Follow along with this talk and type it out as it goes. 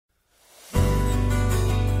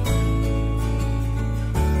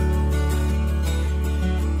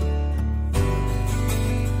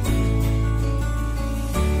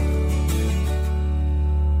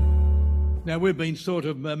Now, we've been sort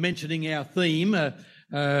of mentioning our theme.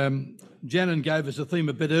 Janan gave us a theme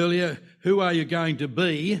a bit earlier. Who are you going to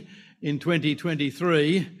be in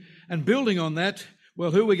 2023? And building on that,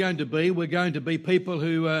 well, who we're going to be? We're going to be people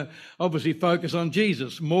who obviously focus on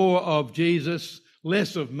Jesus. More of Jesus,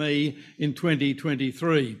 less of me in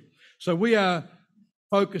 2023. So we are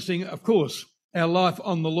focusing, of course, our life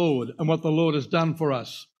on the Lord and what the Lord has done for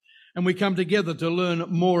us. And we come together to learn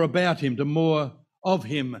more about him, to more of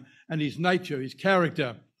him and his nature, his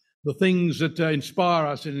character, the things that inspire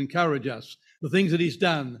us and encourage us, the things that he's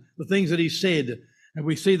done, the things that he's said. And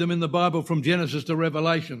we see them in the Bible from Genesis to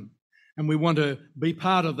Revelation. And we want to be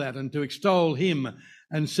part of that and to extol him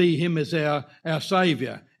and see him as our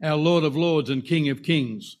Saviour, our Lord of Lords and King of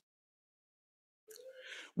Kings.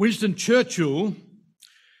 Winston Churchill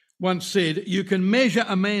once said, "You can measure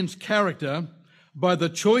a man's character by the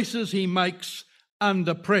choices he makes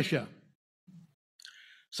under pressure."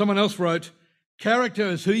 Someone else wrote, "Character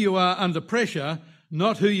is who you are under pressure,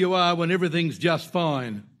 not who you are when everything's just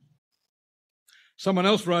fine." Someone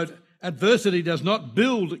else wrote, "Adversity does not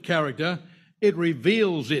build character, it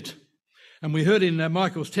reveals it." And we heard in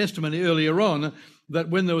Michael's testimony earlier on that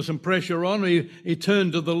when there was some pressure on, he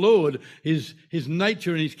turned to the Lord. His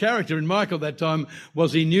nature and his character in Michael that time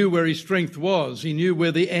was he knew where his strength was. He knew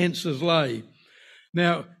where the answers lay.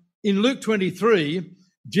 Now, in Luke 23,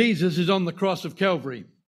 Jesus is on the cross of Calvary.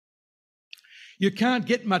 You can't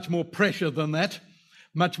get much more pressure than that,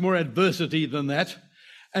 much more adversity than that.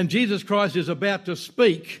 And Jesus Christ is about to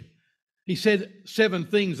speak. He said 7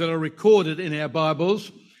 things that are recorded in our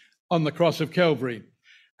Bibles on the cross of Calvary.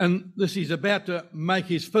 And he's about to make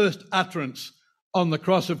his first utterance on the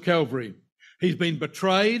cross of Calvary. He's been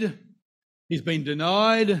betrayed, he's been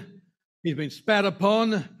denied, he's been spat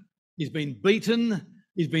upon, he's been beaten,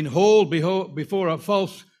 he's been hauled before a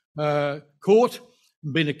false court,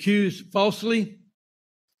 been accused falsely.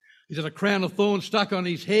 He's had a crown of thorns stuck on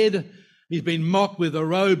his head. He's been mocked with a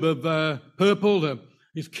robe of purple,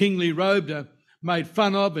 his kingly robe, made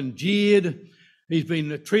fun of and jeered. He's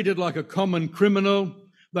been treated like a common criminal.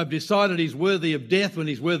 They've decided he's worthy of death when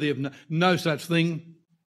he's worthy of no such thing.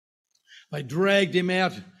 They dragged him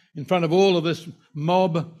out in front of all of this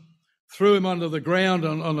mob, threw him onto the ground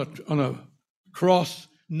on a cross,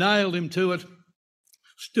 nailed him to it,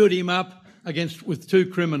 stood him up with 2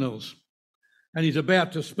 criminals. And he's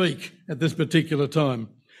about to speak at this particular time.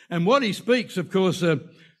 And what he speaks, of course,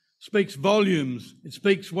 speaks volumes. It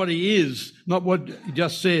speaks what he is, not what he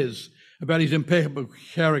just says about his impeccable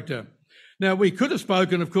character. Now, we could have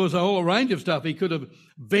spoken, of course, a whole range of stuff. He could have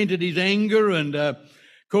vented his anger and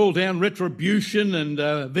called down retribution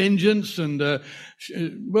and vengeance and,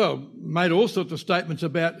 made all sorts of statements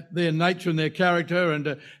about their nature and their character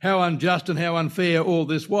and how unjust and how unfair all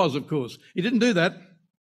this was, of course. He didn't do that.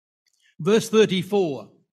 Verse 34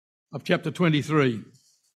 of chapter 23.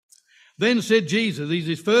 Then said Jesus, these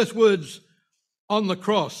are his first words on the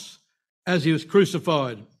cross as he was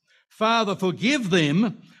crucified, "Father, forgive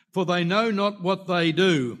them, for they know not what they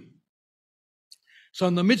do." So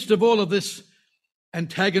in the midst of all of this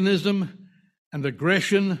antagonism and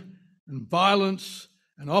aggression and violence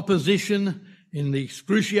and opposition, in the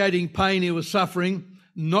excruciating pain he was suffering,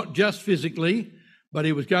 not just physically, but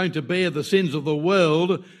he was going to bear the sins of the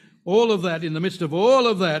world, all of that, in the midst of all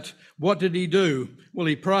of that, what did he do? Well,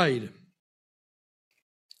 he prayed.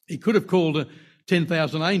 He could have called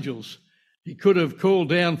 10,000 angels. He could have called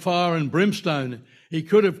down fire and brimstone. He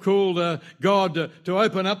could have called God to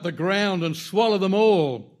open up the ground and swallow them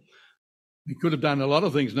all. He could have done a lot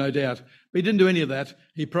of things, no doubt. But he didn't do any of that.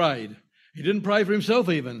 He prayed. He didn't pray for himself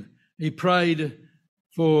even. He prayed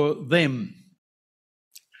for them.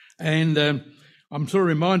 And I'm sort of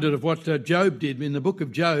reminded of what Job did. In the book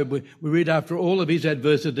of Job, we read after all of his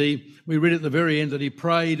adversity, we read at the very end that he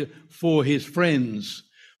prayed for his friends.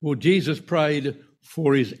 Well, Jesus prayed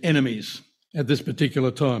for his enemies at this particular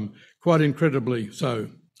time, quite incredibly so.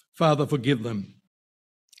 Father, forgive them.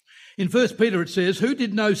 In 1 Peter it says, who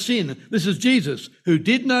did no sin? This is Jesus, who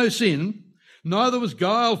did no sin, neither was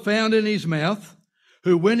guile found in his mouth,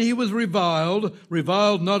 who when he was reviled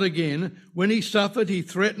not again. When he suffered, he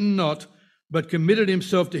threatened not, but committed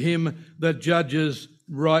himself to him that judges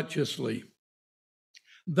righteously.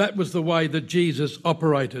 That was the way that Jesus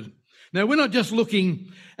operated. Now, we're not just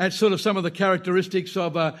looking at sort of some of the characteristics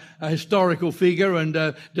of a historical figure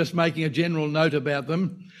and just making a general note about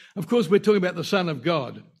them. Of course, we're talking about the Son of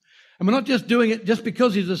God. And we're not just doing it just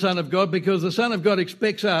because he's the Son of God, because the Son of God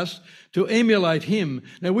expects us to emulate him.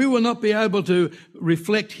 Now, we will not be able to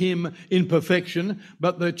reflect him in perfection,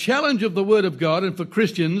 but the challenge of the Word of God and for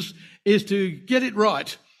Christians is to get it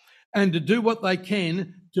right and to do what they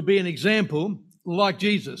can to be an example like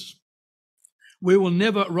Jesus. We will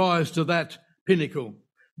never rise to that pinnacle,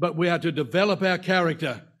 but we are to develop our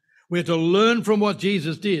character. We are to learn from what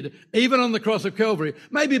Jesus did, even on the cross of Calvary,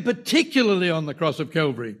 maybe particularly on the cross of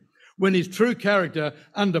Calvary, when his true character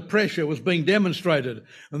under pressure was being demonstrated.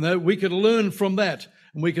 And that we can learn from that,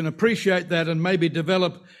 and we can appreciate that and maybe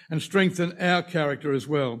develop and strengthen our character as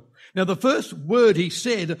well. Now, the first word he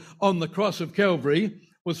said on the cross of Calvary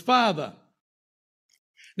was Father.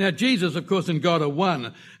 Now, Jesus, of course, and God are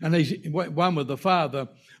one, and he's one with the Father,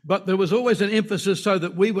 but there was always an emphasis so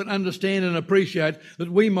that we would understand and appreciate,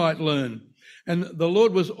 that we might learn. And the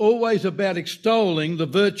Lord was always about extolling the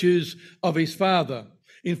virtues of his Father.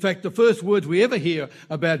 In fact, the first words we ever hear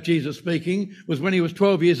about Jesus speaking was when he was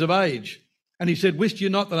 12 years of age. And he said, "Wist you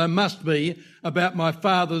not that I must be about my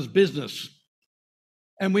Father's business?"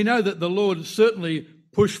 And we know that the Lord certainly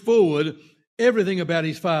pushed forward everything about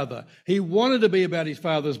his Father. He wanted to be about his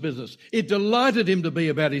Father's business. It delighted him to be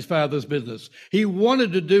about his Father's business. He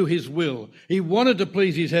wanted to do his will. He wanted to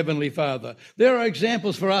please his heavenly Father. There are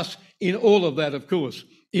examples for us in all of that, of course,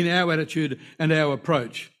 in our attitude and our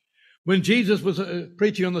approach. When Jesus was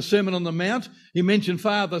preaching on the Sermon on the Mount, he mentioned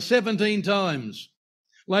Father 17 times.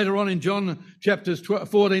 Later on in John chapters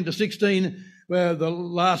 14 to 16, where the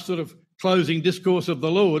last sort of closing discourse of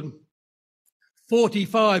the Lord,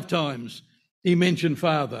 45 times he mentioned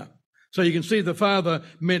Father. So you can see the Father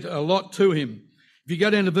meant a lot to him. If you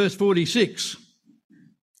go down to verse 46,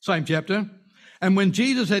 same chapter, "And when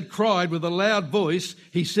Jesus had cried with a loud voice,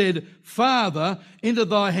 he said, 'Father, into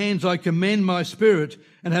thy hands I commend my spirit.'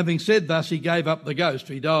 And having said thus, he gave up the ghost."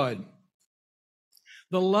 He died.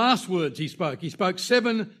 The last words he spoke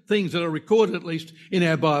 7 things that are recorded at least in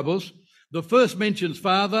our Bibles. The first mentions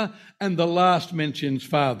Father and the last mentions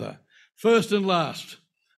Father. First and last.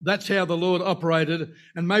 That's how the Lord operated,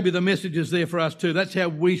 and maybe the message is there for us too. That's how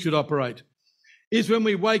we should operate. Is when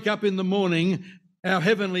we wake up in the morning, our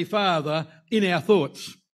Heavenly Father in our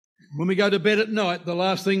thoughts. When we go to bed at night, the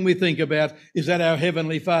last thing we think about is that our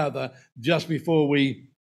Heavenly Father just before we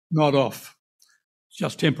nod off,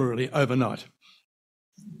 just temporarily overnight.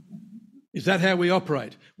 Is that how we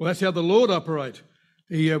operate? Well, that's how the Lord operated.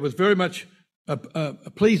 He was very much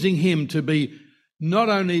pleasing him to be not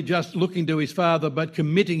only just looking to his Father, but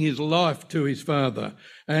committing his life to his Father.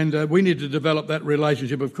 And we need to develop that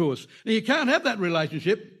relationship, of course. Now, you can't have that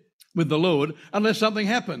relationship with the Lord unless something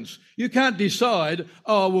happens. You can't decide,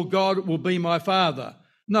 "Oh, well, God will be my Father."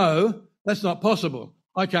 No, that's not possible.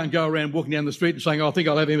 I can't go around walking down the street and saying, "Oh, I think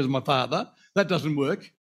I'll have him as my Father." That doesn't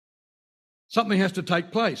work. Something has to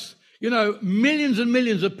take place. You know, millions and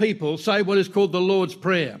millions of people say what is called the Lord's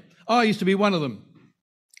Prayer. I used to be one of them.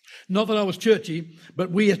 Not that I was churchy,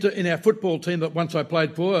 but we used to, in our football team that once I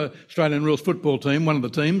played for, Australian Rules football team, one of the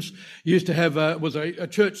teams, used to have, was a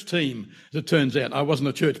church team, as it turns out. I wasn't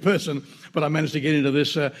a church person, but I managed to get into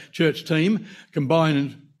this church team,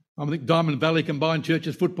 combined, I think Diamond Valley Combined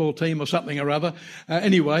Churches football team or something or other.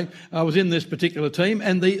 Anyway, I was in this particular team,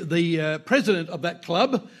 and the president of that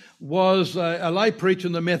club was a lay preacher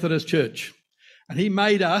in the Methodist Church. And he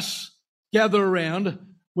made us gather around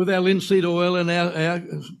with our linseed oil and our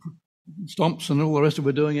stomps and all the rest of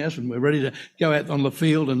we're doing us, and we're ready to go out on the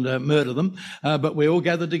field and murder them. But we all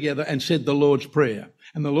gathered together and said the Lord's Prayer.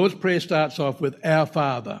 And the Lord's Prayer starts off with "Our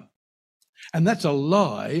Father." And that's a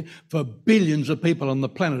lie for billions of people on the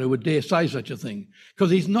planet who would dare say such a thing,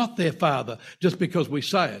 because he's not their Father just because we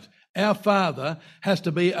say it. Our Father has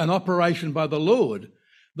to be an operation by the Lord.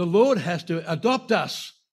 The Lord has to adopt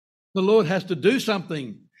us. The Lord has to do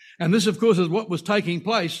something. And this, of course, is what was taking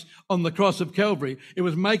place on the cross of Calvary. It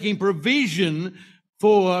was making provision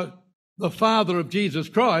for the Father of Jesus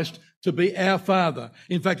Christ to be our Father.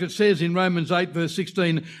 In fact, it says in Romans 8, verse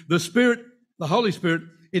 16, the Spirit, the Holy Spirit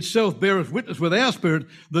itself beareth witness with our spirit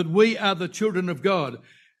that we are the children of God.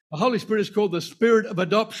 The Holy Spirit is called the Spirit of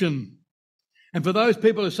adoption. And for those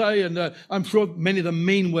people who say, and I'm sure many of them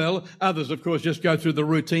mean well, others, of course, just go through the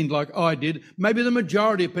routine like I did. Maybe the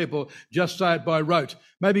majority of people just say it by rote.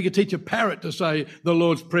 Maybe you could teach a parrot to say the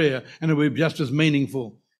Lord's Prayer and it would be just as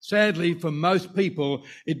meaningful. Sadly, for most people,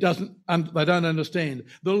 they don't understand.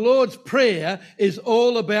 The Lord's Prayer is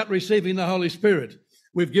all about receiving the Holy Spirit.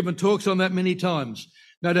 We've given talks on that many times.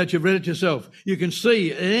 No doubt you've read it yourself. You can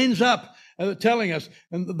see it ends up telling us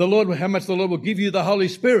and the Lord, how much the Lord will give you the Holy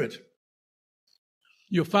Spirit.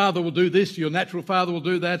 Your father will do this, your natural father will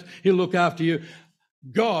do that, he'll look after you.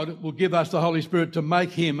 God will give us the Holy Spirit to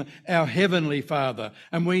make him our heavenly Father.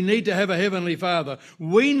 And we need to have a heavenly Father.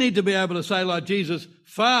 We need to be able to say like Jesus,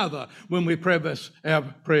 Father, when we preface our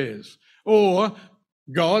prayers. Or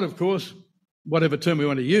God, of course, whatever term we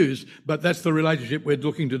want to use, but that's the relationship we're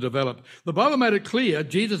looking to develop. The Bible made it clear,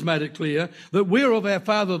 Jesus made it clear, that we're of our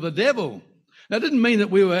father the devil. That didn't mean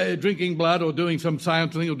that we were drinking blood or doing some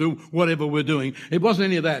science thing or do whatever we're doing. It wasn't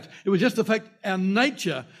any of that. It was just the fact our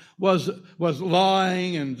nature was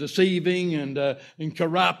lying and deceiving and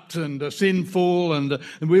corrupt and sinful, and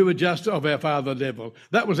we were just of our father the devil.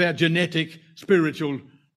 That was our genetic, spiritual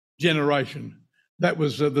generation. That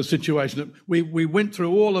was the situation. We went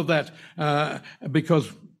through all of that because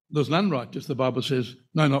there's none righteous, the Bible says.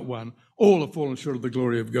 No, not one. All have fallen short of the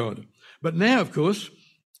glory of God. But now, of course,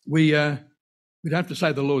 we don't have to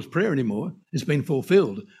say the Lord's Prayer anymore. It's been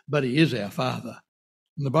fulfilled, but he is our Father.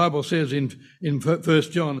 And the Bible says in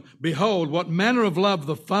 1 John, "Behold, what manner of love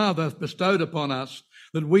the Father hath bestowed upon us,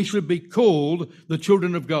 that we should be called the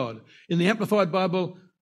children of God." In the Amplified Bible,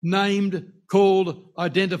 named, called,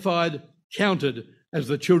 identified, counted as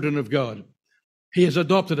the children of God. He has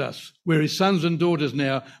adopted us. We're his sons and daughters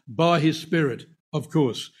now by his Spirit, of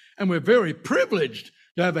course. And we're very privileged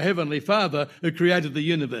to have a Heavenly Father who created the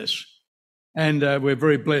universe. And we're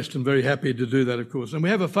very blessed and very happy to do that, of course. And we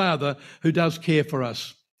have a Father who does care for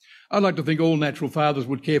us. I'd like to think all natural fathers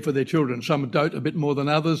would care for their children. Some don't a bit more than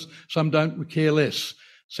others. Some don't care less,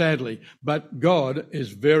 sadly. But God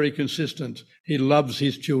is very consistent. He loves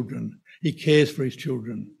his children. He cares for his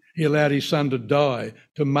children. He allowed his son to die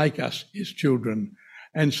to make us his children.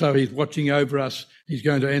 And so he's watching over us. He's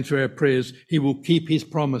going to answer our prayers. He will keep his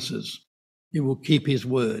promises. He will keep his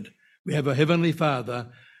word. We have a Heavenly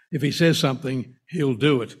Father. If he says something, he'll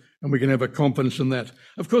do it, and we can have a confidence in that.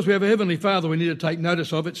 Of course, we have a Heavenly Father we need to take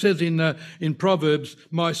notice of. It says in Proverbs,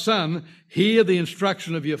 "My son, hear the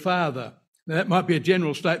instruction of your father." Now, that might be a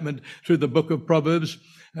general statement through the book of Proverbs,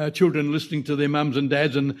 children listening to their mums and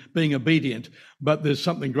dads and being obedient, but there's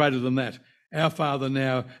something greater than that. Our Father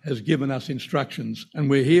now has given us instructions, and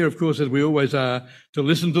we're here, of course, as we always are, to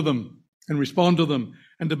listen to them and respond to them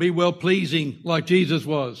and to be well-pleasing like Jesus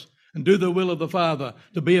was, and do the will of the Father,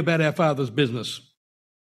 to be about our Father's business.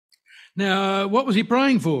 Now, what was he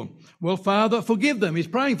praying for? Well, Father, forgive them. He's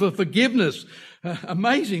praying for forgiveness.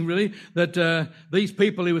 Amazing, really, that these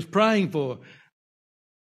people he was praying for.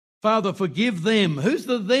 Father, forgive them. Who's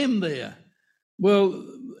the them there? Well,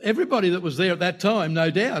 everybody that was there at that time, no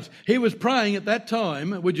doubt. He was praying at that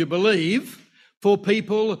time, would you believe, for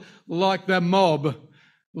people like the mob,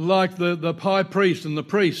 like the high priest and the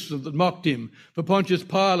priests that mocked him, for Pontius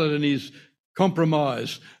Pilate and his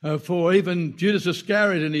compromise, for even Judas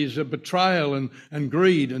Iscariot and his betrayal and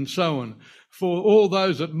greed and so on, for all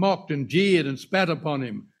those that mocked and jeered and spat upon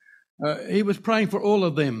him. He was praying for all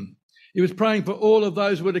of them. He was praying for all of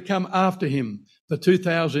those who were to come after him for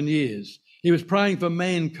 2,000 years. He was praying for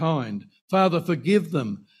mankind. Father, forgive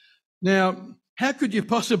them. Now, how could you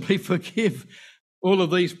possibly forgive all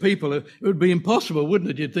of these people? It would be impossible,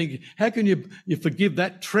 wouldn't it? You'd think, how can you forgive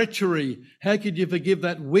that treachery? How could you forgive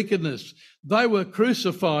that wickedness? They were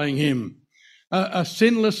crucifying him, a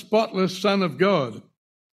sinless, spotless Son of God.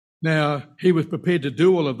 Now, he was prepared to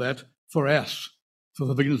do all of that for us, for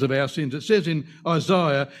the forgiveness of our sins. It says in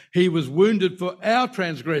Isaiah, he was wounded for our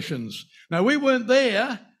transgressions. Now, we weren't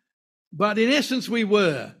there, but in essence we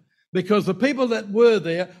were, because the people that were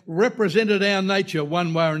there represented our nature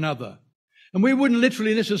one way or another. And we wouldn't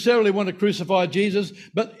literally necessarily want to crucify Jesus,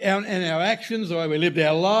 but in our actions, the way we lived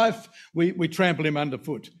our life, we trampled him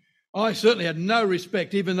underfoot. I certainly had no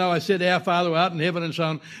respect, even though I said, "Our Father who art in heaven," and so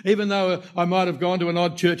on, even though I might have gone to an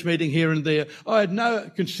odd church meeting here and there. I had no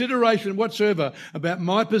consideration whatsoever about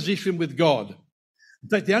my position with God. In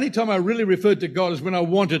fact, the only time I really referred to God is when I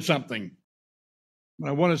wanted something. When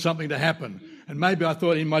I wanted something to happen. And maybe I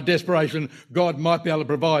thought in my desperation, God might be able to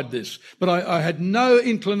provide this. But I had no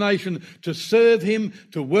inclination to serve him,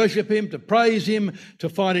 to worship him, to praise him, to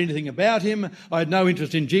find anything about him. I had no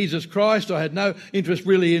interest in Jesus Christ. I had no interest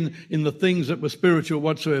really in the things that were spiritual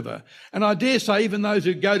whatsoever. And I dare say even those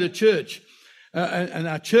who go to church and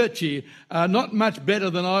are churchy are not much better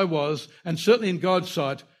than I was, and certainly in God's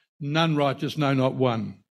sight, none righteous, no, not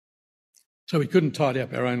one. So we couldn't tidy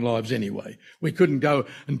up our own lives anyway. We couldn't go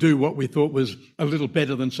and do what we thought was a little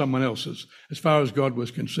better than someone else's. As far as God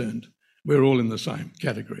was concerned, we're all in the same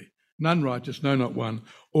category. None righteous, no, not one.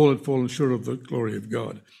 All had fallen short of the glory of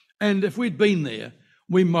God. And if we'd been there,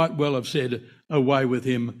 we might well have said, away with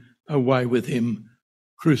him,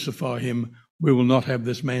 crucify him. We will not have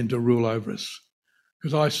this man to rule over us.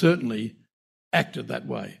 Because I certainly acted that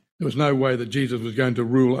way. There was no way that Jesus was going to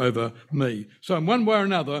rule over me. So in one way or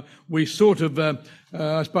another, we sort of,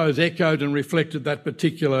 I suppose, echoed and reflected that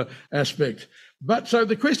particular aspect. But so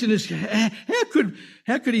the question is, how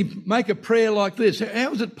could he make a prayer like this?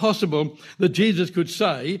 How is it possible that Jesus could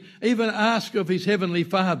say, even ask of his heavenly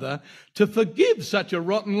Father to forgive such a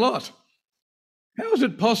rotten lot? How is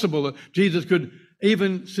it possible that Jesus could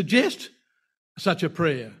even suggest such a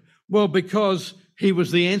prayer? Well, because he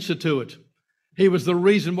was the answer to it. He was the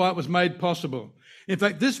reason why it was made possible. In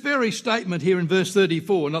fact, this very statement here in verse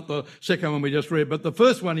 34, not the second one we just read, but the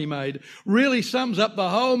first one he made, really sums up the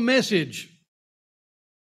whole message.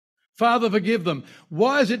 Father, forgive them.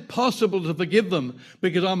 Why is it possible to forgive them?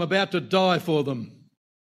 Because I'm about to die for them.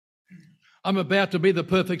 I'm about to be the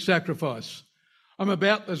perfect sacrifice. I'm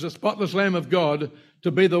about, as a spotless Lamb of God,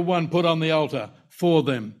 to be the one put on the altar for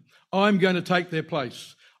them. I'm going to take their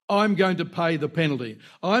place. I'm going to pay the penalty.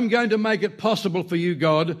 I'm going to make it possible for you,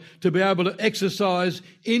 God, to be able to exercise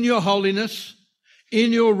in your holiness,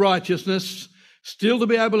 in your righteousness, still to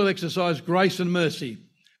be able to exercise grace and mercy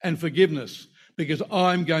and forgiveness, because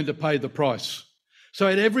I'm going to pay the price. So I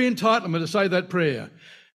had every entitlement to say that prayer.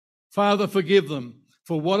 Father, forgive them,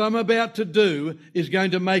 for what I'm about to do is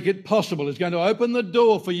going to make it possible. It's going to open the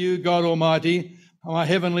door for you, God Almighty, my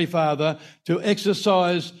Heavenly Father, to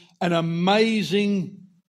exercise an amazing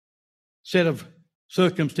set of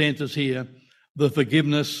circumstances here, the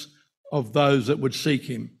forgiveness of those that would seek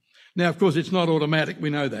him. Now, of course, it's not automatic.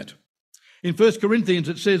 We know that. In 1 Corinthians,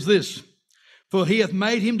 it says this, for he hath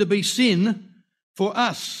made him to be sin for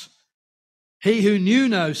us, he who knew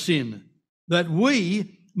no sin, that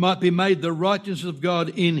we might be made the righteousness of God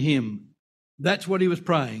in him. That's what he was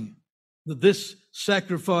praying, that this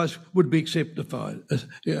sacrifice would be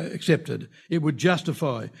accepted. It would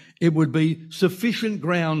justify. It would be sufficient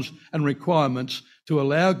grounds and requirements to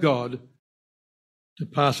allow God to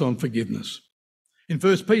pass on forgiveness. In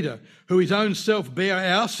 1 Peter, who his own self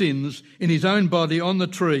bare our sins in his own body on the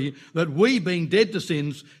tree, that we, being dead to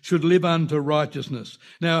sins, should live unto righteousness.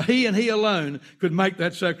 Now he and he alone could make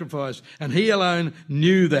that sacrifice, and he alone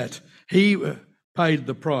knew that. He paid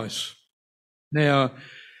the price. Now,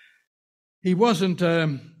 he wasn't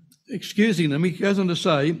excusing them. He goes on to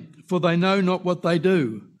say, for they know not what they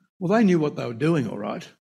do. Well, they knew what they were doing, all right.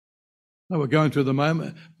 They were going through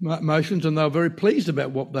the motions, and they were very pleased about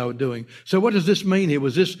what they were doing. So what does this mean here?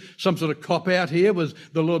 Was this some sort of cop-out here? Was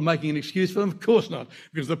the Lord making an excuse for them? Of course not,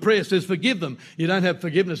 because the prayer says forgive them. You don't have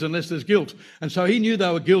forgiveness unless there's guilt. And so he knew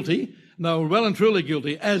they were guilty. They were well and truly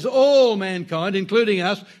guilty, as all mankind, including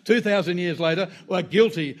us, 2,000 years later, were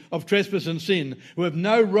guilty of trespass and sin, who have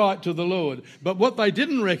no right to the Lord. But what they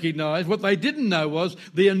didn't recognise, what they didn't know was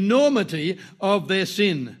the enormity of their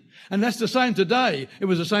sin. And that's the same today. It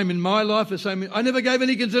was the same in my life, I never gave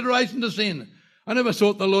any consideration to sin. I never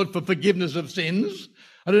sought the Lord for forgiveness of sins.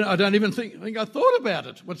 I don't even think I thought about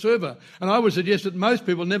it whatsoever. And I would suggest that most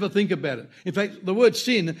people never think about it. In fact, the word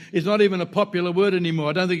sin is not even a popular word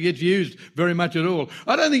anymore. I don't think it gets used very much at all.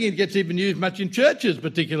 I don't think it gets even used much in churches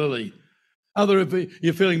particularly, other if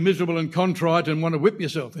you're feeling miserable and contrite and want to whip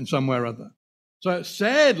yourself in some way or other. So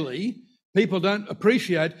sadly, people don't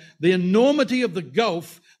appreciate the enormity of the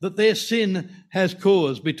gulf that their sin has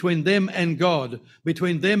caused between them and God,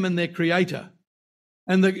 between them and their Creator.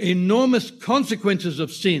 And the enormous consequences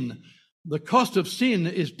of sin. The cost of sin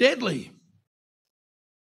is deadly.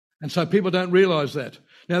 And so people don't realise that.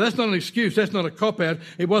 Now, that's not an excuse. That's not a cop-out.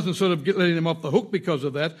 It wasn't sort of letting them off the hook because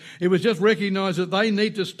of that. It was just recognise that they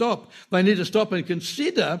need to stop. They need to stop and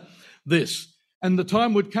consider this. And the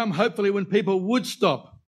time would come, hopefully, when people would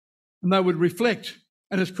stop and they would reflect.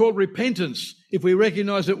 And it's called repentance. If we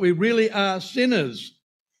recognise that we really are sinners,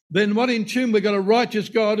 then what in tune? We've got a righteous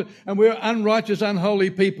God and we're unrighteous, unholy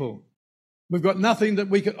people. We've got nothing that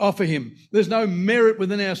we could offer him. There's no merit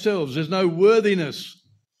within ourselves. There's no worthiness.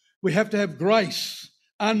 We have to have grace,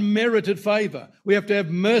 unmerited favour. We have to have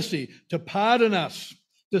mercy to pardon us,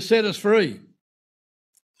 to set us free.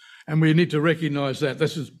 And we need to recognise that.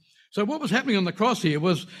 So what was happening on the cross here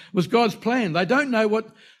was God's plan. They don't know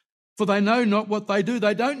for they know not what they do.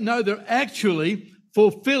 They don't know they're actually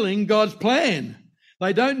fulfilling God's plan.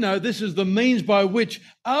 They don't know this is the means by which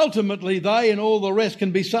ultimately they and all the rest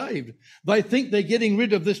can be saved. They think they're getting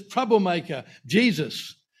rid of this troublemaker,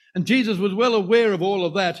 Jesus. And Jesus was well aware of all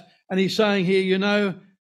of that. And he's saying here,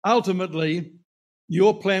 ultimately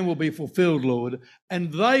your plan will be fulfilled, Lord,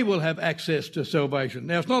 and they will have access to salvation.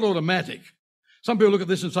 Now, it's not automatic. Some people look at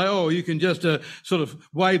this and say, you can just sort of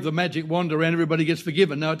wave the magic wand around, everybody gets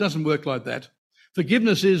forgiven. No, it doesn't work like that.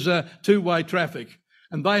 Forgiveness is two-way traffic.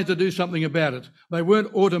 And they had to do something about it. They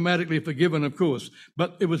weren't automatically forgiven, of course,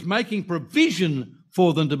 but it was making provision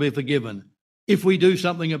for them to be forgiven. If we do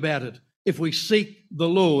something about it, if we seek the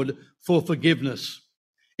Lord for forgiveness.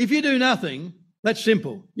 If you do nothing, that's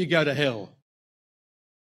simple. You go to hell.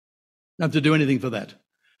 You don't have to do anything for that.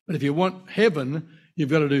 But if you want heaven, you've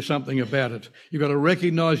got to do something about it. You've got to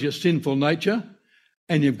recognise your sinful nature,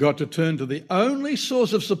 and you've got to turn to the only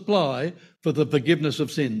source of supply for the forgiveness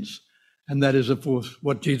of sins. And that is, of course,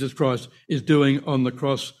 what Jesus Christ is doing on the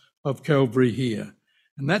cross of Calvary here.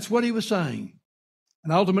 And that's what he was saying.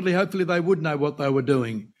 And ultimately, hopefully, they would know what they were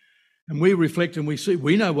doing. And we reflect and we see,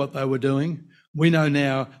 we know what they were doing. We know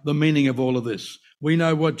now the meaning of all of this. We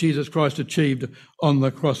know what Jesus Christ achieved on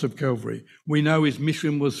the cross of Calvary. We know his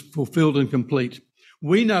mission was fulfilled and complete.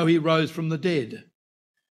 We know he rose from the dead.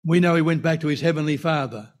 We know he went back to his heavenly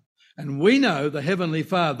Father. And we know the heavenly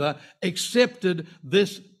Father accepted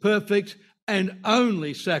this perfect and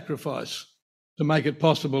only sacrifice to make it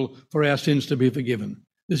possible for our sins to be forgiven.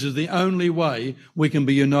 This is the only way we can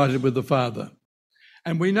be united with the Father.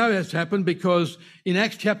 And we know that's happened because in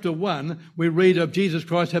Acts chapter 1, we read of Jesus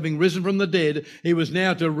Christ having risen from the dead. He was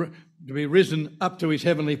now to be risen up to his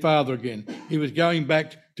heavenly Father again. He was going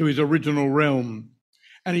back to his original realm.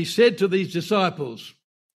 And he said to these disciples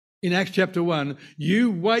in Acts chapter 1, "You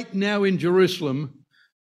wait now in Jerusalem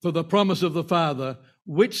for the promise of the Father,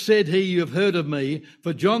 which said he, you have heard of me,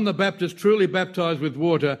 for John the Baptist truly baptized with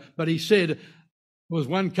water, but he said, there was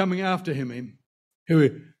one coming after him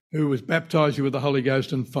who was baptize you with the Holy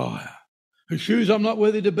Ghost and fire, whose shoes I'm not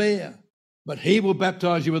worthy to bear, but he will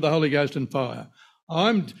baptize you with the Holy Ghost and fire."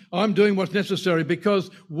 I'm doing what's necessary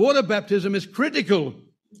because water baptism is critical.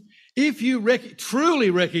 If you truly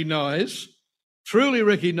recognise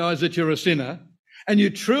that you're a sinner, and you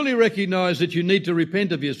truly recognise that you need to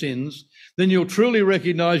repent of your sins, then you'll truly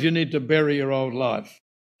recognise you need to bury your old life.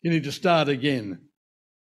 You need to start again.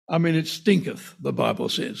 I mean, it stinketh, the Bible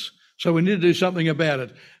says. So we need to do something about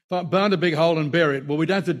it. Burn a big hole and bury it. Well, we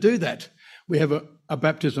don't have to do that. We have a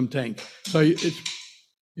baptism tank. So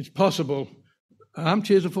it's possible.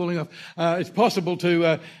 Armchairs are falling off. It's possible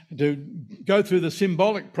to go through the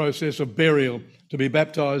symbolic process of burial, to be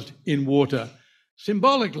baptised in water,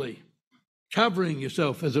 symbolically covering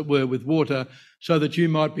yourself, as it were, with water so that you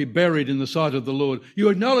might be buried in the sight of the Lord.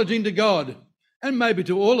 You're acknowledging to God and maybe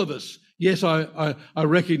to all of us, yes, I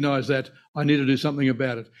recognise that. I need to do something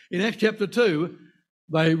about it. In Acts chapter 2,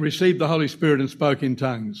 they received the Holy Spirit and spoke in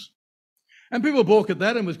tongues. And people balk at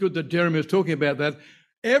that, and it was good that Jeremy was talking about that.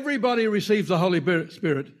 Everybody who receives the Holy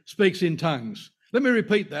Spirit speaks in tongues. Let me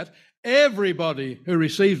repeat that. Everybody who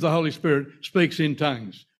receives the Holy Spirit speaks in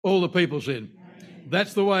tongues. All the people said.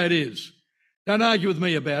 That's the way it is. Don't argue with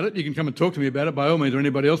me about it. You can come and talk to me about it, by all means, or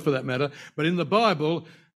anybody else for that matter. But in the Bible,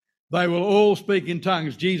 they will all speak in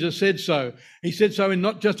tongues. Jesus said so. He said so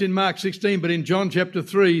not just in Mark 16, but in John chapter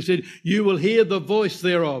 3. He said, "You will hear the voice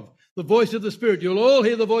thereof," the voice of the Spirit. You'll all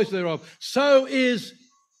hear the voice thereof. So is,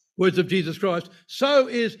 words of Jesus Christ, so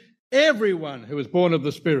is everyone who is born of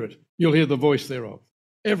the Spirit. You'll hear the voice thereof.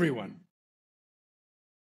 Everyone.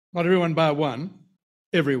 Not everyone bar one,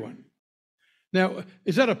 everyone. Now,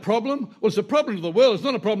 is that a problem? Well, it's a problem to the world. It's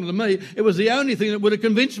not a problem to me. It was the only thing that would have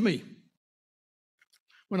convinced me.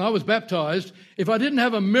 When I was baptised, if I didn't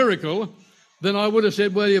have a miracle, then I would have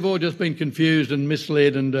said, well, you've all just been confused and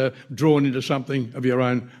misled and drawn into something of your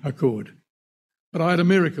own accord. But I had a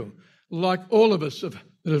miracle. Like all of us that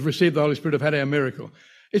have received the Holy Spirit have had our miracle.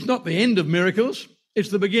 It's not the end of miracles. It's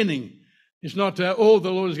the beginning. It's not all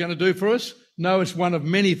the Lord is going to do for us. No, it's one of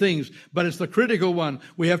many things, but it's the critical one.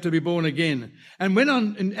 We have to be born again. And when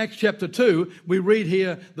in Acts chapter 2, we read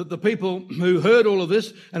here that the people who heard all of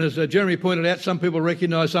this, and as Jeremy pointed out, some people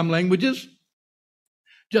recognise some languages,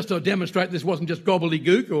 just to demonstrate this wasn't just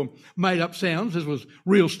gobbledygook or made-up sounds. This was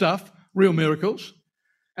real stuff, real miracles.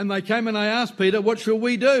 And they came and they asked Peter, "What shall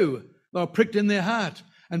we do?" They were pricked in their heart.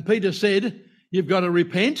 And Peter said, "You've got to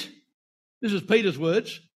repent." This is Peter's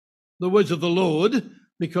words, the words of the Lord,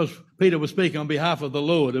 because Peter was speaking on behalf of the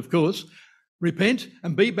Lord, of course. "Repent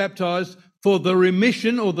and be baptised for the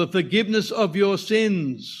remission or the forgiveness of your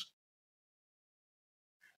sins."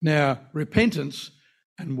 Now, repentance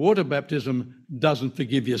and water baptism doesn't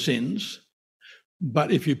forgive your sins.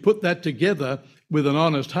 But if you put that together with an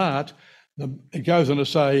honest heart, it goes on to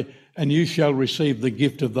say, "And you shall receive the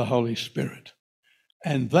gift of the Holy Spirit."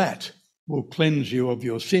 And that will cleanse you of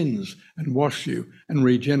your sins and wash you and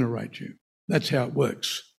regenerate you. That's how it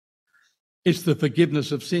works. It's the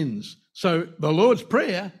forgiveness of sins. So the Lord's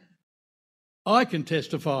Prayer, I can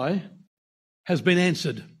testify, has been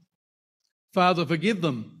answered. Father, forgive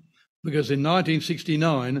them, because in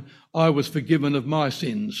 1969 I was forgiven of my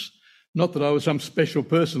sins. Not that I was some special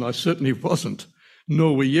person, I certainly wasn't,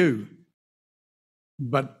 nor were you.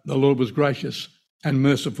 but the Lord was gracious and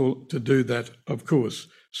merciful to do that, of course.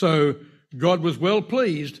 So God was well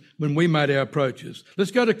pleased when we made our approaches.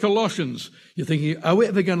 Let's go to Colossians. You're thinking, are we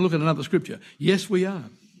ever going to look at another scripture? Yes, we are.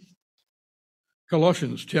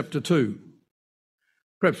 Colossians chapter 2.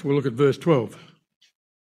 Perhaps we'll look at verse 12.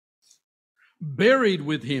 Buried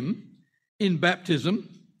with him in baptism,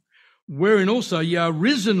 wherein also ye are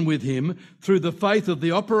risen with him through the faith of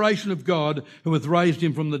the operation of God who hath raised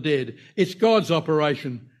him from the dead. It's God's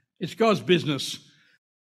operation. It's God's business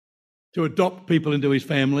to adopt people into his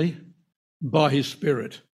family by his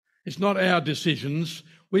Spirit. It's not our decisions.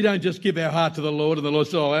 We don't just give our heart to the Lord and the Lord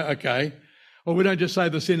says, oh, okay. Or we don't just say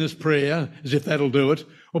the sinner's prayer as if that'll do it,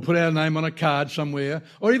 or put our name on a card somewhere,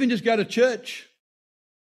 or even just go to church.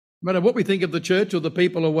 No matter what we think of the church or the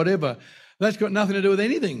people or whatever, that's got nothing to do with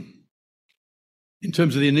anything in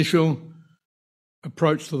terms of the initial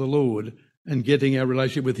approach to the Lord and getting our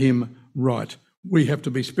relationship with him right. We have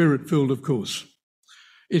to be Spirit-filled, of course.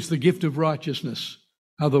 It's the gift of righteousness.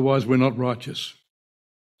 Otherwise, we're not righteous.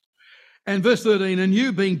 And verse 13, and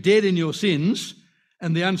you being dead in your sins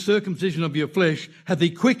and the uncircumcision of your flesh, hath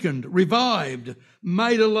he quickened, revived,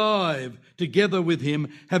 made alive together with him,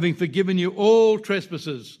 having forgiven you all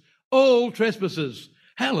trespasses. All trespasses.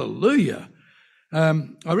 Hallelujah. I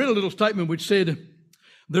read a little statement which said,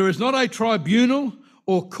 there is not a tribunal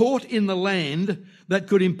or court in the land that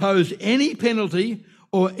could impose any penalty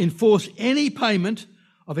or enforce any payment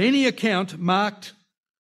of any account marked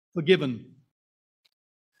forgiven.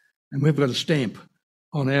 And we've got a stamp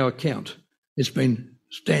on our account. It's been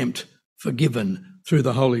stamped forgiven through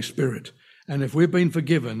the Holy Spirit. And if we've been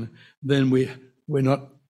forgiven, then we're not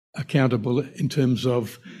accountable in terms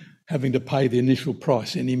of having to pay the initial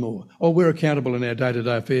price anymore. Or we're accountable in our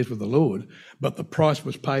day-to-day affairs with the Lord, but the price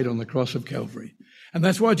was paid on the cross of Calvary. And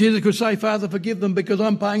that's why Jesus could say, Father, forgive them because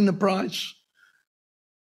I'm paying the price.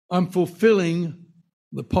 I'm fulfilling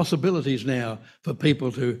the possibilities now for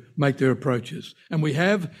people to make their approaches. And we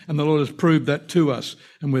have, and the Lord has proved that to us,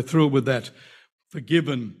 and we're thrilled with that.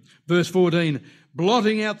 Forgiven. Verse 14,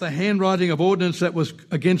 blotting out the handwriting of ordinance that was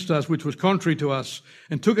against us, which was contrary to us,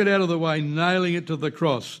 and took it out of the way, nailing it to the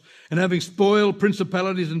cross. And having spoiled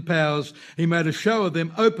principalities and powers, he made a show of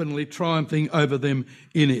them openly, triumphing over them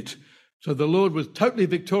in it. So the Lord was totally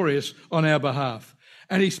victorious on our behalf.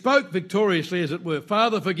 And he spoke victoriously, as it were,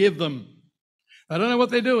 Father, forgive them. I don't know what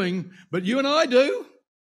they're doing, but you and I do.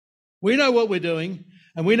 We know what we're doing,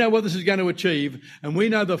 and we know what this is going to achieve, and we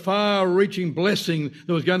know the far-reaching blessing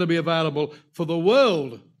that was going to be available for the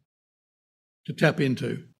world to tap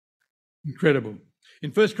into. Incredible.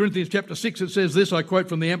 In 1 Corinthians chapter 6, it says this, I quote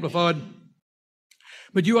from the Amplified,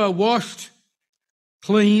 but you are washed,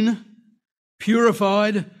 clean,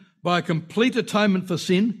 purified by a complete atonement for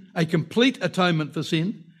sin,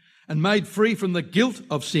 and made free from the guilt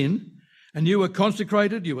of sin. And you were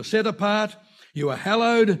consecrated, you were set apart, you were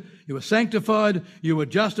hallowed, you were sanctified, you were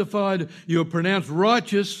justified, you were pronounced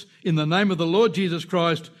righteous in the name of the Lord Jesus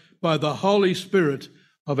Christ by the Holy Spirit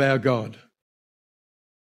of our God.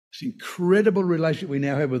 This incredible relationship we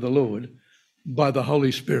now have with the Lord by the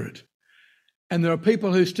Holy Spirit. And there are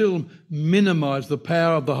people who still minimize the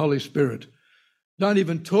power of the Holy Spirit, don't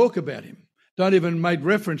even talk about him, don't even make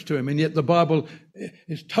reference to him, and yet the Bible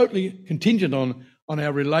is totally contingent on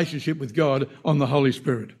our relationship with God, on the Holy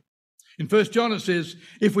Spirit. In 1 John it says,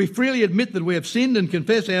 if we freely admit that we have sinned and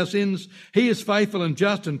confess our sins, he is faithful and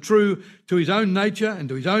just and true to his own nature and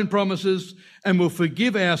to his own promises, and will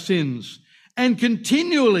forgive our sins and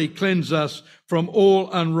continually cleanse us from all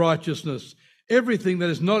unrighteousness, everything that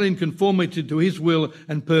is not in conformity to his will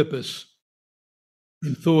and purpose,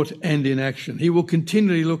 in thought and in action. He will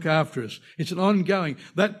continually look after us. It's an ongoing,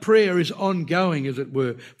 that prayer is ongoing, as it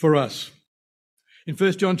were, for us. In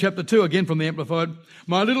 1 John chapter 2, again from the Amplified,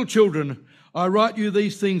 my little children, I write you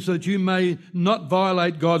these things so that you may not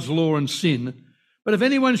violate God's law and sin. But if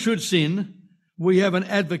anyone should sin, we have an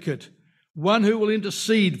advocate, one who will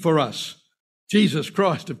intercede for us, Jesus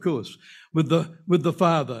Christ, of course, with the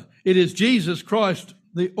Father. It is Jesus Christ,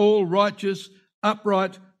 the all-righteous,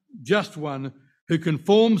 upright, just one, who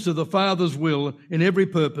conforms to the Father's will in every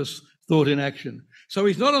purpose, thought, and action. So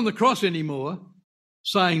he's not on the cross anymore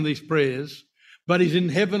saying these prayers, but he's in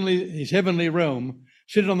his heavenly realm,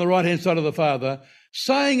 sitting on the right-hand side of the Father,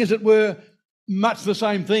 saying, as it were, much the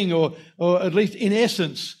same thing, or at least in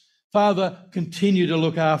essence, Father, continue to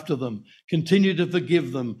look after them, continue to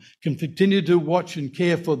forgive them, continue to watch and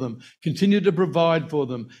care for them, continue to provide for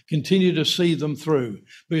them, continue to see them through.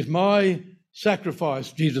 Because my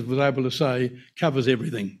sacrifice, Jesus was able to say, covers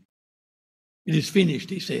everything. It is finished,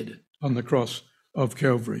 he said, on the cross of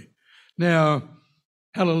Calvary. Now,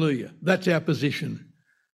 hallelujah, that's our position.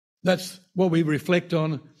 That's what we reflect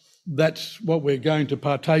on. That's what we're going to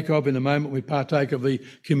partake of in a moment. We partake of the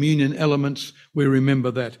communion elements. We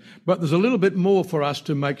remember that. But there's a little bit more for us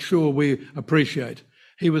to make sure we appreciate.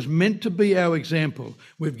 He was meant to be our example.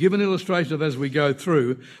 We've given illustrations of as we go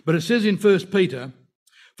through, but it says in 1 Peter,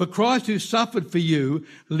 "For Christ who suffered for you,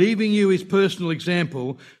 leaving you his personal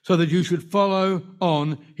example, so that you should follow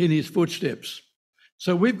on in his footsteps."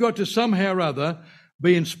 So we've got to somehow or other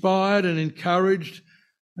be inspired and encouraged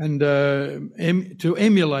and to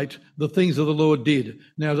emulate the things that the Lord did.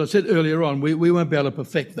 Now, as I said earlier on, we won't be able to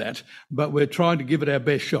perfect that, but we're trying to give it our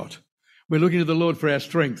best shot. We're looking to the Lord for our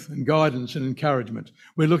strength and guidance and encouragement.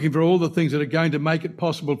 We're looking for all the things that are going to make it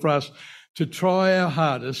possible for us to try our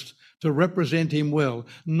hardest to represent him well,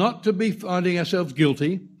 not to be finding ourselves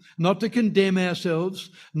guilty, not to condemn ourselves,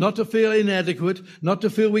 not to feel inadequate, not to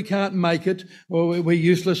feel we can't make it, or we're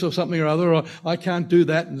useless or something or other, or I can't do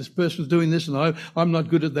that and this person's doing this and I'm not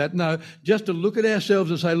good at that. No, just to look at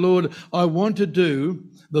ourselves and say, Lord, I want to do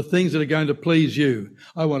the things that are going to please you.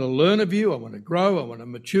 I want to learn of you. I want to grow. I want to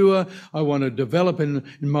mature. I want to develop in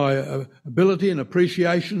my ability and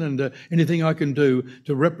appreciation and anything I can do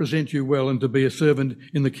to represent you well and to be a servant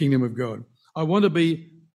in the kingdom of God. I want to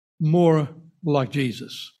be more like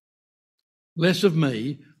Jesus. Less of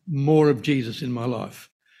me, more of Jesus in my life.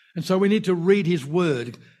 And so we need to read his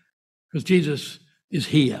word because Jesus is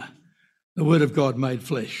here, the word of God made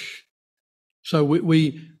flesh. So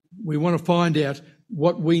we want to find out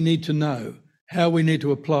what we need to know, how we need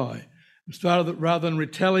to apply. Rather than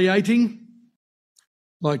retaliating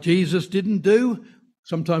like Jesus didn't do,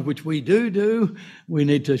 sometimes which we do, we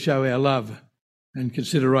need to show our love and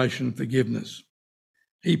consideration and forgiveness.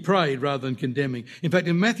 He prayed rather than condemning. In fact,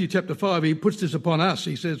 in Matthew chapter 5, he puts this upon us.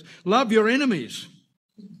 He says, love your enemies.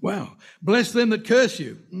 Wow. Bless them that curse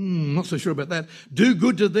you. Not so sure about that. Do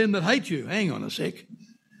good to them that hate you. Hang on a sec.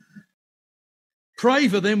 Pray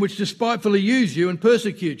for them which despitefully use you and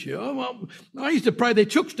persecute you. Oh, well, I used to pray their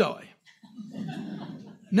chooks die.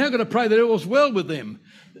 Now I've got to pray that all's well with them.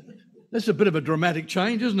 That's a bit of a dramatic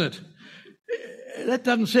change, isn't it? That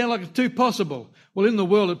doesn't sound like it's too possible. Well, in the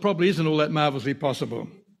world, it probably isn't all that marvellously possible.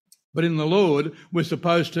 But in the Lord, we're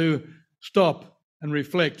supposed to stop and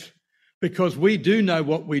reflect because we do know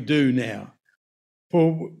what we do now.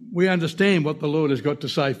 For we understand what the Lord has got to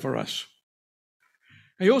say for us.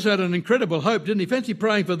 He also had an incredible hope, didn't he? Fancy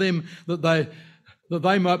praying for them that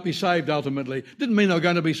they might be saved ultimately. Didn't mean they were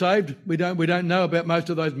going to be saved. We don't know about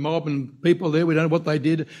most of those mob and people there. We don't know what they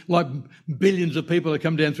did. Like billions of people that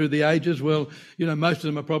come down through the ages. Well, most of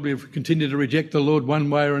them are probably continued to reject the Lord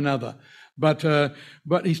one way or another. But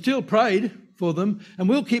he still prayed for them, and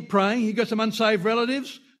we'll keep praying. You got some unsaved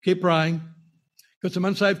relatives? Keep praying. Got some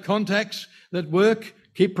unsaved contacts that work?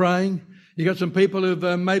 Keep praying. You got some people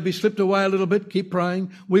who've maybe slipped away a little bit. Keep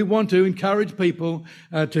praying. We want to encourage people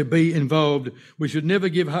to be involved. We should never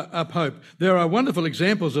give up hope. There are wonderful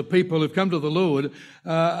examples of people who've come to the Lord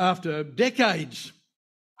after decades.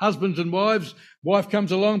 Husbands and wives. Wife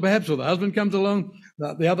comes along perhaps, or the husband comes along.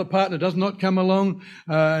 The other partner does not come along,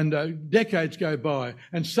 and decades go by.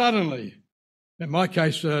 And suddenly, in my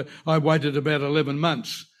case, I waited about 11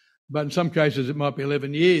 months. But in some cases, it might be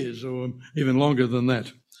 11 years or even longer than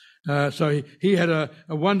that. So he had a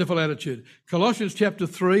wonderful attitude. Colossians chapter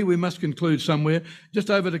 3, we must conclude somewhere.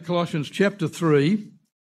 Just over to Colossians chapter 3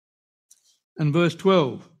 and verse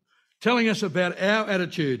 12, telling us about our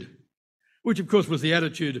attitude, which of course was the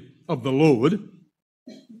attitude of the Lord.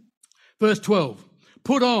 Verse 12,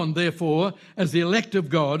 put on, therefore, as the elect of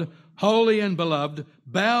God, holy and beloved,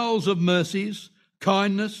 bowels of mercies,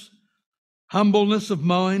 kindness, humbleness of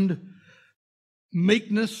mind,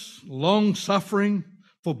 meekness, long-suffering,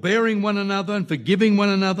 forbearing one another and forgiving one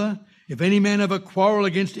another. If any man have a quarrel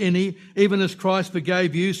against any, even as Christ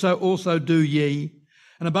forgave you, so also do ye.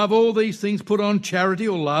 And above all these things put on charity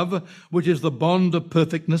or love, which is the bond of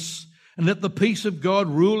perfectness. And let the peace of God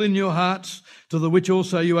rule in your hearts, to the which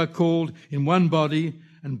also you are called in one body,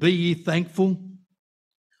 and be ye thankful.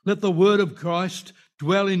 Let the word of Christ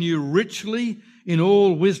dwell in you richly in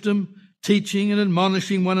all wisdom, teaching and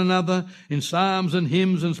admonishing one another in psalms and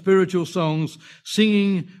hymns and spiritual songs,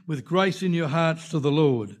 singing with grace in your hearts to the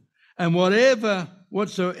Lord. And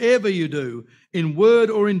whatsoever you do, in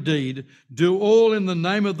word or in deed, do all in the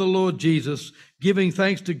name of the Lord Jesus, giving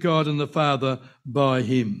thanks to God and the Father by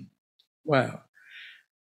him. Wow.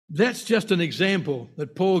 That's just an example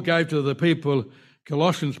that Paul gave to the people,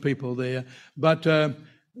 Colossians people there. But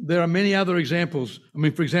there are many other examples.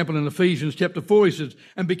 For example, in Ephesians chapter 4, he says,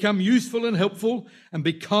 and become useful and helpful and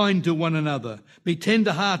be kind to one another. Be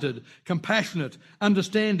tender-hearted, compassionate,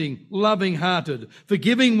 understanding, loving-hearted,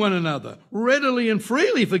 forgiving one another, readily and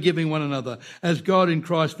freely forgiving one another, as God in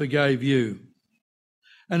Christ forgave you.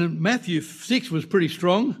 And in Matthew 6 was pretty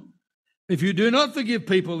strong. If you do not forgive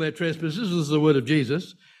people their trespasses, this is the word of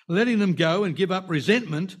Jesus, letting them go and give up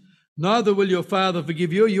resentment, neither will your Father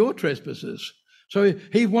forgive you your trespasses. So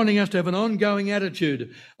he's wanting us to have an ongoing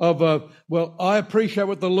attitude of, I appreciate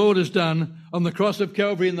what the Lord has done on the cross of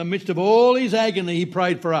Calvary. In the midst of all his agony, he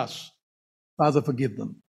prayed for us. Father, forgive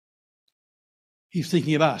them. He's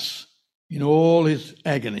thinking of us in all his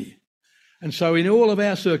agony. And so in all of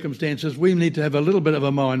our circumstances, we need to have a little bit of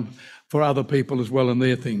a mind for other people as well and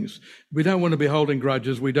their things. We don't want to be holding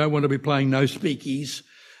grudges. We don't want to be playing no speakies.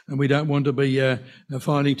 And we don't want to be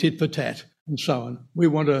finding tit for tat and so on. We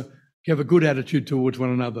want to have a good attitude towards one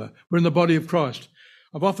another. We're in the body of Christ.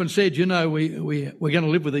 I've often said, we're going to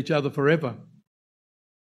live with each other forever.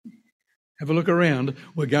 Have a look around.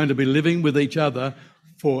 We're going to be living with each other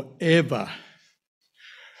forever.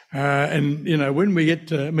 When we get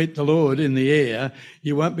to meet the Lord in the air,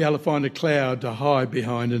 you won't be able to find a cloud to hide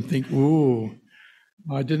behind and think, ooh,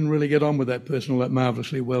 I didn't really get on with that person all that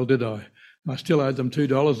marvellously well, did I? I still owed them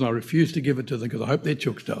 $2 and I refused to give it to them because I hope their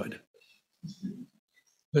chooks died.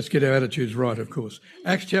 Let's get our attitudes right, of course.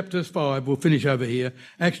 Acts chapter 5, we'll finish over here.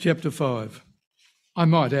 Acts chapter 5. I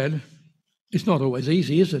might add, it's not always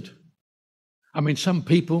easy, is it? Some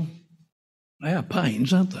people, they are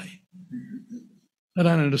pains, aren't they? They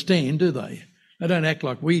don't understand, do they? They don't act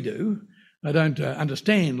like we do. They don't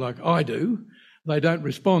understand like I do. They don't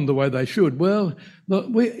respond the way they should. Well,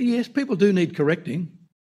 yes, people do need correcting.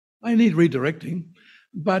 They need redirecting,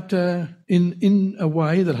 but in a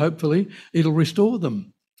way that hopefully it'll restore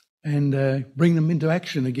them and bring them into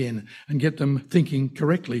action again and get them thinking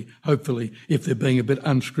correctly, hopefully, if they're being a bit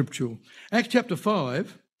unscriptural. Acts chapter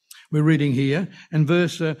 5, we're reading here, and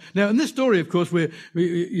verse... now, in this story, of course,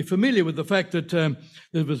 you're familiar with the fact that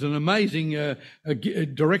there was an amazing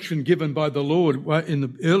direction given by the Lord in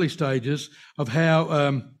the early stages of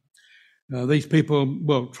how these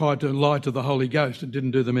people, tried to lie to the Holy Ghost. It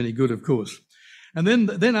didn't do them any good, of course. And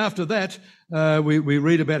then after that, we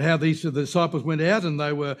read about how the disciples went out and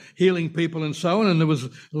they were healing people and so on, and there was a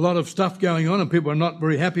lot of stuff going on and people were not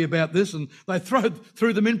very happy about this, and they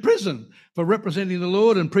threw them in prison for representing the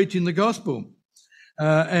Lord and preaching the gospel. You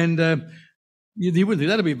wouldn't think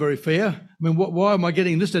that would be very fair. Why am I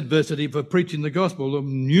getting this adversity for preaching the gospel?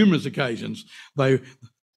 On numerous occasions,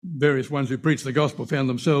 various ones who preached the gospel found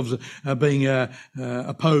themselves being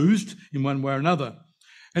opposed in one way or another.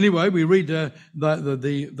 Anyway, we read they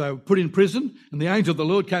were put in prison, and the angel of the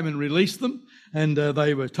Lord came and released them, and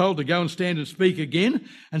they were told to go and stand and speak again.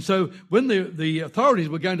 And so when the authorities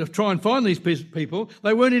were going to try and find these people,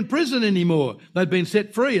 they weren't in prison anymore. They'd been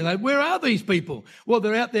set free. And where are these people? Well,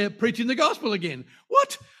 they're out there preaching the gospel again.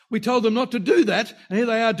 What? We told them not to do that, and here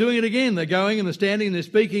they are doing it again. They're going and they're standing and they're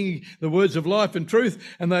speaking the words of life and truth,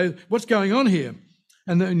 and what's going on here?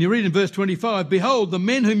 And then you read in verse 25, behold, the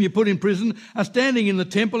men whom you put in prison are standing in the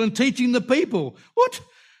temple and teaching the people. What?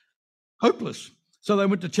 Hopeless. So they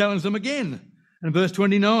went to challenge them again. And verse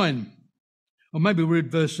 29, or maybe we'll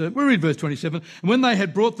read verse 27. And when they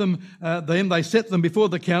had brought them, they set them before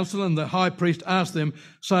the council, and the high priest asked them,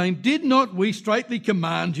 saying, did not we straitly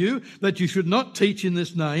command you that you should not teach in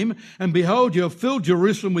this name? And behold, you have filled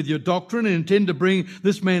Jerusalem with your doctrine and intend to bring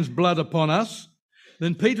this man's blood upon us.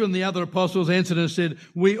 Then Peter and the other apostles answered and said,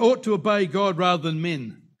 we ought to obey God rather than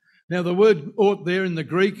men. Now the word ought there in the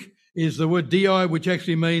Greek is the word di, which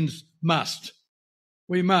actually means must.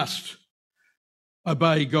 We must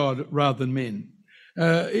obey God rather than men.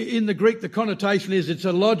 In the Greek, the connotation is it's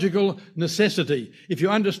a logical necessity. If you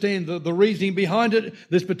understand the reasoning behind it,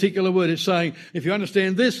 this particular word is saying, if you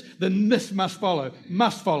understand this, then this must follow.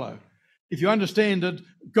 If you understand that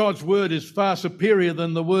God's word is far superior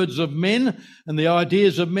than the words of men and the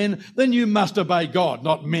ideas of men, then you must obey God,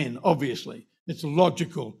 not men, obviously. It's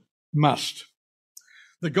logical, must.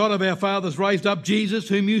 The God of our fathers raised up Jesus,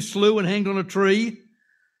 whom you slew and hanged on a tree,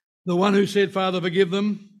 the one who said, Father, forgive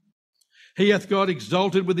them. He hath God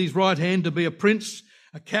exalted with his right hand to be a prince,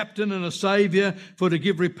 a captain and a saviour, for to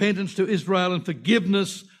give repentance to Israel and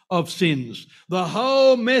forgiveness of sins. The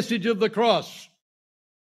whole message of the cross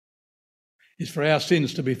is for our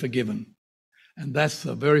sins to be forgiven. And that's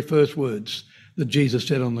the very first words that Jesus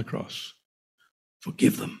said on the cross.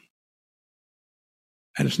 Forgive them.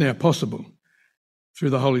 And it's now possible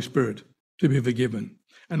through the Holy Spirit to be forgiven.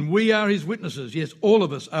 And we are his witnesses. Yes, all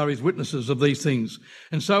of us are his witnesses of these things.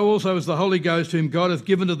 And so also is the Holy Ghost, whom God hath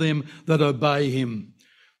given to them that obey him,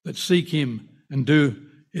 that seek him and do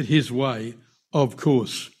it his way, of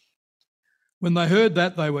course. When they heard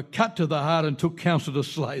that, they were cut to the heart and took counsel to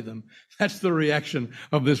slay them. That's the reaction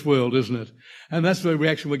of this world, isn't it? And that's the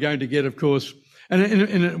reaction we're going to get, of course. And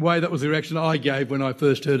in a way, that was the reaction I gave when I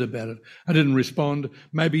first heard about it. I didn't respond.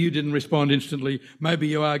 Maybe you didn't respond instantly. Maybe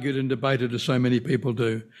you argued and debated, as so many people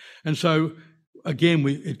do. And so, again,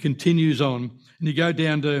 it continues on. And you go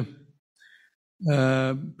down to,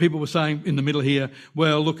 people were saying in the middle here,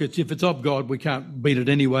 well, look, if it's of God, we can't beat it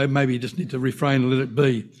anyway. Maybe you just need to refrain and let it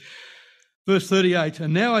be. Verse 38,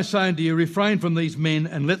 and now I say unto you, refrain from these men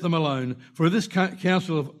and let them alone. For if this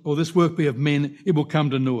counsel or this work be of men, it will come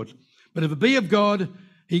to naught. But if it be of God,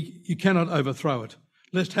 you cannot overthrow it,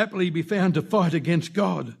 lest haply be found to fight against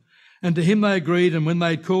God. And to him they agreed, and when they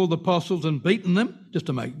had called the apostles and beaten them, just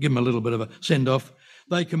to give them a little bit of a send-off,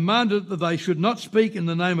 they commanded that they should not speak in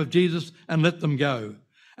the name of Jesus and let them go.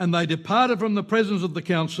 And they departed from the presence of the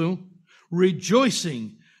council,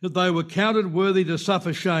 rejoicing that they were counted worthy to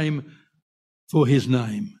suffer shame for his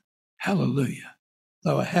name. Hallelujah.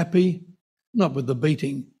 They were happy, not with the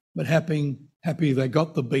beating, but happy they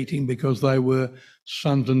got the beating because they were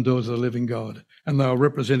sons and daughters of the living God, and they were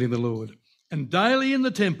representing the Lord. And daily in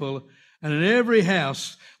the temple and in every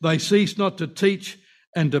house they ceased not to teach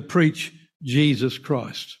and to preach Jesus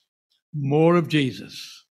Christ. More of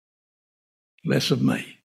Jesus, less of me.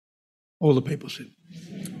 All the people said,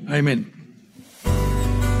 Amen.